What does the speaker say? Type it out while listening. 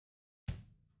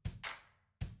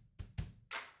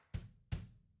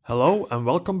Hello and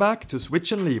welcome back to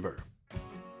Switch and Lever.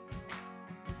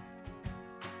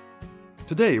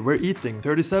 Today we're eating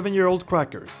 37-year-old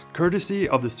crackers, courtesy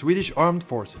of the Swedish Armed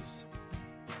Forces.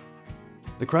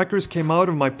 The crackers came out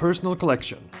of my personal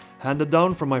collection, handed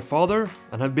down from my father,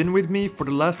 and have been with me for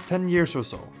the last 10 years or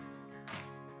so.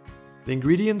 The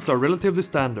ingredients are relatively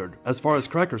standard as far as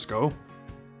crackers go,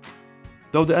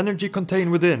 though the energy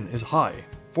contained within is high,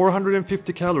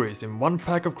 450 calories in one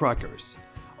pack of crackers,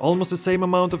 almost the same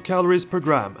amount of calories per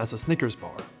gram as a Snickers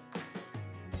bar.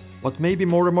 What may be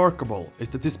more remarkable is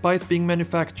that despite being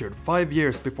manufactured 5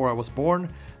 years before I was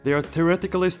born, they are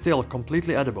theoretically still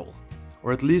completely edible,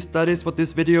 or at least that is what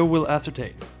this video will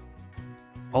ascertain.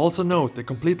 Also note the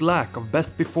complete lack of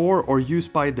best before or use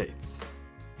by dates.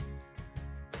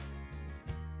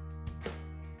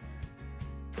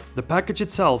 The package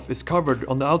itself is covered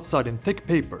on the outside in thick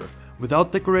paper,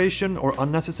 without decoration or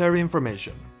unnecessary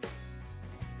information.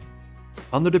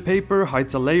 Under the paper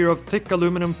hides a layer of thick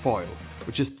aluminum foil,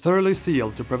 which is thoroughly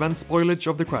sealed to prevent spoilage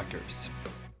of the crackers.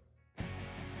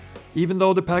 Even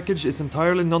though the package is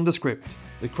entirely nondescript,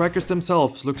 the crackers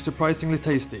themselves look surprisingly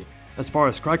tasty, as far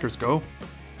as crackers go.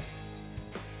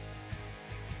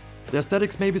 The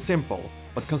aesthetics may be simple,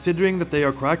 but considering that they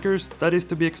are crackers, that is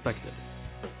to be expected.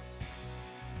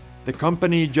 The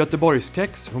company Göteborgs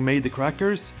Kex, who made the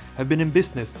crackers, have been in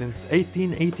business since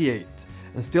 1888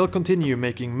 and still continue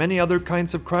making many other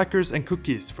kinds of crackers and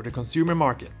cookies for the consumer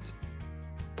market.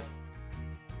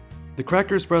 The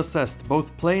crackers were assessed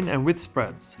both plain and with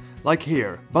spreads, like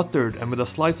here, buttered and with a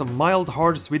slice of mild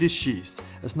hard Swedish cheese,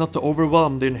 as not to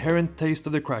overwhelm the inherent taste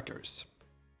of the crackers.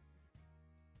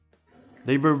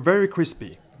 They were very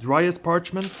crispy, dry as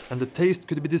parchment, and the taste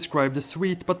could be described as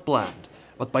sweet but bland,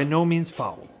 but by no means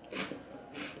foul.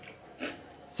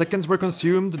 Seconds were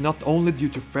consumed not only due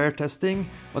to fair testing,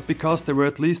 but because they were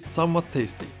at least somewhat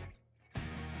tasty.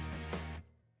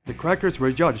 The crackers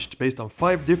were judged based on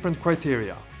 5 different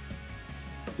criteria: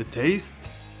 the taste,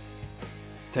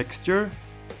 texture,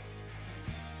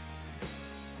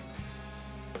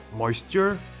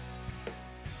 moisture,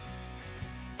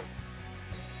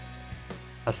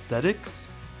 aesthetics,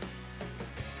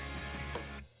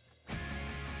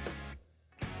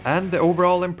 and the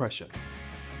overall impression.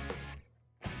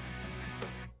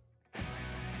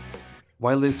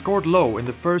 While they scored low in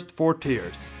the first 4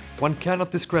 tiers, one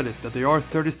cannot discredit that they are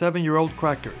 37-year-old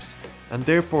crackers, and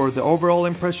therefore the overall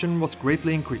impression was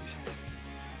greatly increased.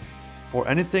 For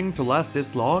anything to last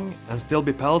this long and still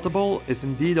be palatable is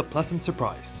indeed a pleasant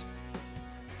surprise.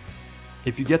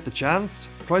 If you get the chance,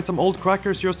 try some old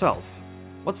crackers yourself.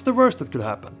 What's the worst that could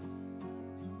happen?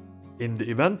 In the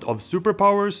event of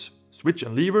superpowers, Switch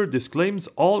and Lever disclaims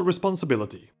all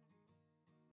responsibility.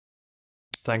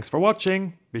 Thanks for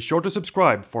watching, be sure to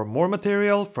subscribe for more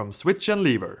material from Switch and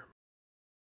Lever.